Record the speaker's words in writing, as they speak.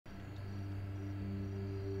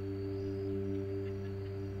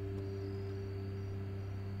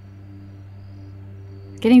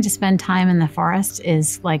Getting to spend time in the forest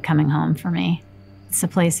is like coming home for me. It's a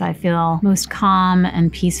place I feel most calm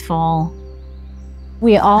and peaceful.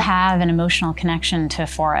 We all have an emotional connection to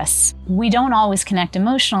forests. We don't always connect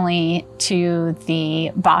emotionally to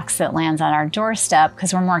the box that lands on our doorstep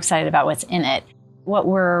because we're more excited about what's in it. What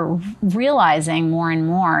we're realizing more and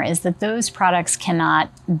more is that those products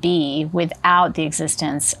cannot be without the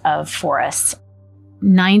existence of forests.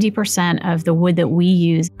 90% of the wood that we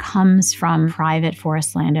use comes from private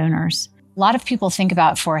forest landowners. A lot of people think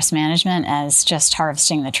about forest management as just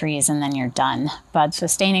harvesting the trees and then you're done. But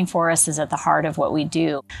sustaining forests is at the heart of what we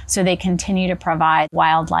do. So they continue to provide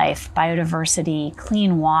wildlife, biodiversity,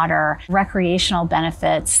 clean water, recreational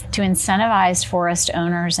benefits to incentivize forest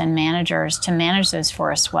owners and managers to manage those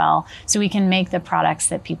forests well so we can make the products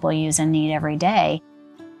that people use and need every day.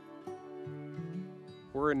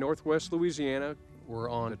 We're in Northwest Louisiana. We're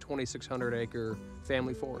on a 2,600-acre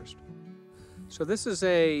family forest. So this is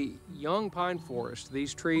a young pine forest.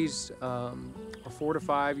 These trees are 4 to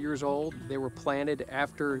 5 years old. They were planted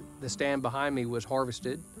after the stand behind me was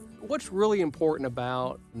harvested. What's really important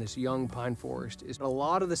about this young pine forest is a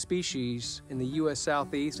lot of the species in the U.S.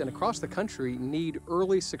 Southeast and across the country need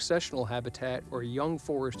early successional habitat or young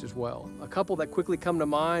forest as well. A couple that quickly come to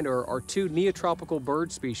mind are 2 neotropical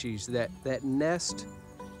bird species that nest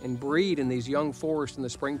and breed in these young forests in the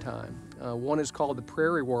springtime. One is called the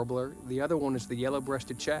prairie warbler, the other one is the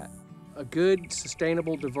yellow-breasted chat. A good,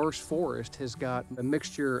 sustainable, diverse forest has got a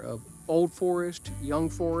mixture of old forest, young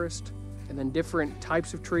forest, and then different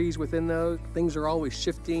types of trees within those. Things are always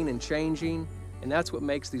shifting and changing, and that's what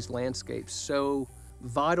makes these landscapes so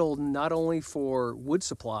vital not only for wood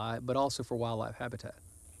supply, but also for wildlife habitat.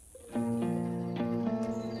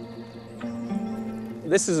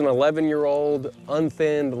 This is an 11-year-old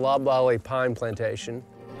unthinned loblolly pine plantation.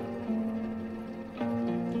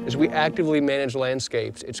 As we actively manage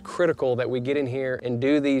landscapes, it's critical that we get in here and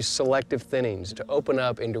do these selective thinnings to open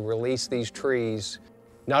up and to release these trees.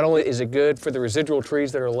 Not only is it good for the residual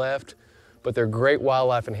trees that are left, but they're great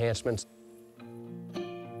wildlife enhancements.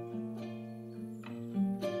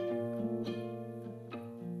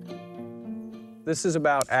 This is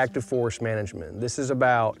about active forest management. This is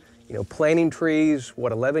about planting trees,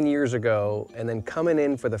 11 years ago, and then coming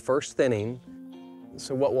in for the first thinning.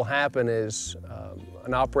 So what will happen is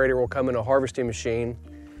an operator will come in a harvesting machine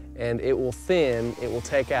and it will thin, it will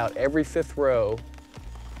take out every 5th row.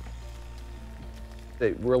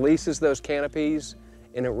 It releases those canopies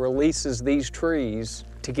and it releases these trees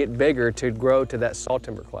to get bigger, to grow to that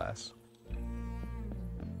sawtimber class.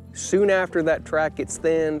 Soon after that tract gets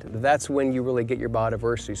thinned, that's when you really get your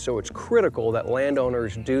biodiversity. So it's critical that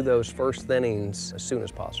landowners do those first thinnings as soon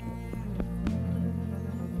as possible.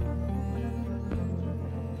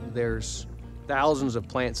 There's thousands of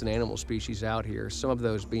plants and animal species out here, some of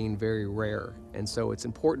those being very rare. And so it's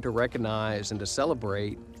important to recognize and to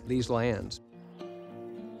celebrate these lands.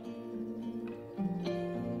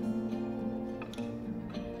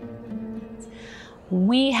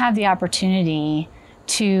 We have the opportunity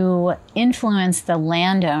to influence the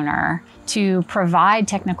landowner to provide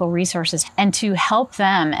technical resources and to help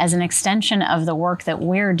them as an extension of the work that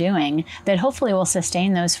we're doing that hopefully will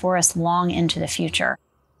sustain those forests long into the future.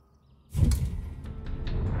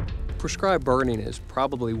 Prescribed burning is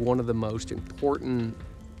probably one of the most important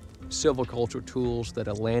silviculture tools that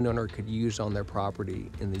a landowner could use on their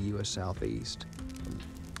property in the U.S. Southeast.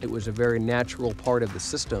 It was a very natural part of the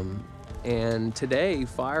system. And today,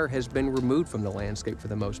 fire has been removed from the landscape for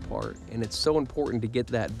the most part, and it's so important to get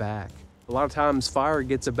that back. A lot of times, fire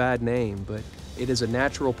gets a bad name, but it is a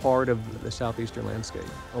natural part of the southeastern landscape.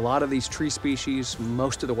 A lot of these tree species,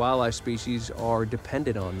 most of the wildlife species, are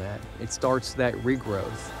dependent on that. It starts that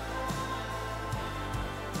regrowth.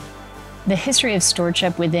 The history of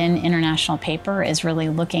stewardship within international paper is really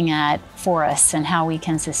looking at forests and how we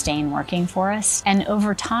can sustain working forests. And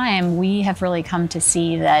over time, we have really come to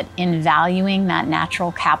see that in valuing that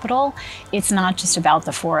natural capital, it's not just about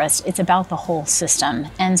the forest, it's about the whole system.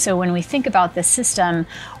 And so when we think about the system,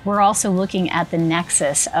 we're also looking at the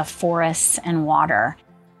nexus of forests and water.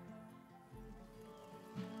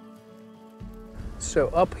 So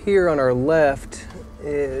up here on our left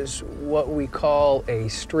is what we call a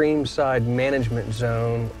streamside management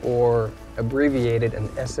zone, or abbreviated an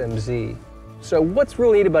SMZ. So what's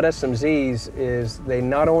really neat about SMZs is they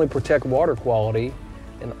not only protect water quality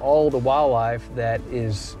and all the wildlife that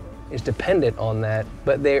is dependent on that,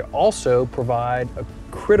 but they also provide a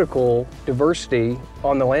critical diversity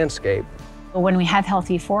on the landscape. When we have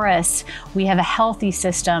healthy forests, we have a healthy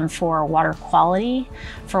system for water quality,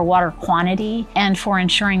 for water quantity, and for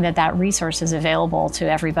ensuring that that resource is available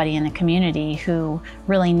to everybody in the community who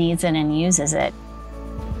really needs it and uses it.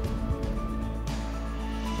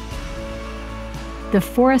 The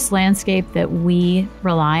forest landscape that we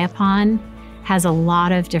rely upon has a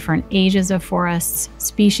lot of different ages of forests,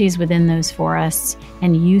 species within those forests,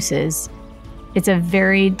 and uses. It's a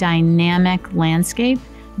very dynamic landscape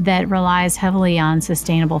that relies heavily on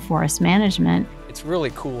sustainable forest management. It's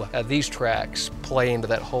really cool how these tracks play into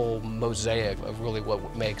that whole mosaic of really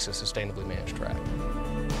what makes a sustainably managed track.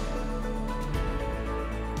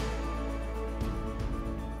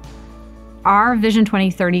 Our Vision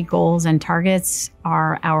 2030 goals and targets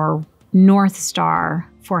are our North Star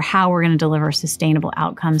for how we're going to deliver sustainable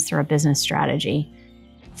outcomes through a business strategy.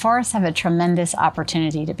 Forests have a tremendous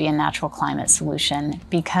opportunity to be a natural climate solution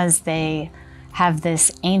because they have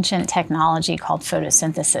this ancient technology called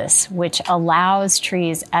photosynthesis, which allows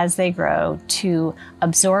trees as they grow to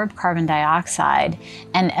absorb carbon dioxide.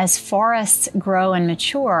 And as forests grow and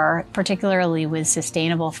mature, particularly with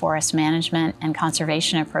sustainable forest management and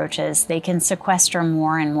conservation approaches, they can sequester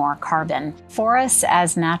more and more carbon. Forests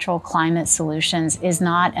as natural climate solutions is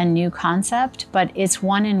not a new concept, but it's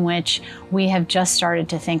one in which we have just started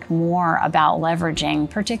to think more about leveraging,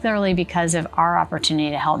 particularly because of our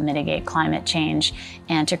opportunity to help mitigate climate change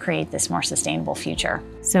and to create this more sustainable future.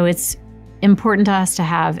 So it's important to us to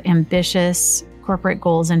have ambitious corporate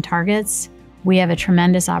goals and targets. We have a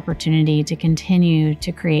tremendous opportunity to continue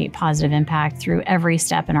to create positive impact through every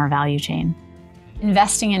step in our value chain.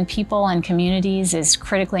 Investing in people and communities is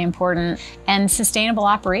critically important, and sustainable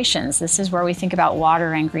operations. This is where we think about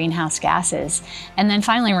water and greenhouse gases. And then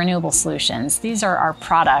finally, renewable solutions. These are our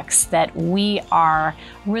products that we are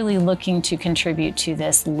really looking to contribute to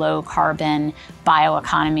this low carbon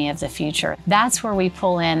bioeconomy of the future. That's where we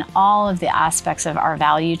pull in all of the aspects of our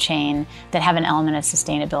value chain that have an element of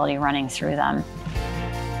sustainability running through them.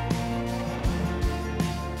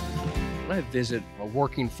 When I visit a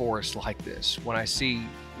working forest like this, when I see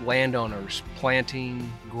landowners planting,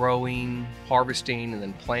 growing, harvesting, and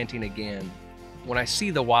then planting again, when I see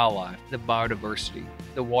the wildlife, the biodiversity,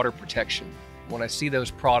 the water protection, when I see those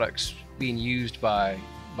products being used by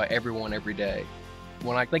everyone every day,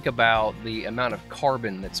 when I think about the amount of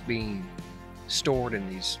carbon that's being stored in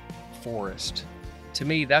these forests, to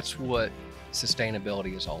me, that's what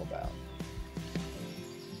sustainability is all about.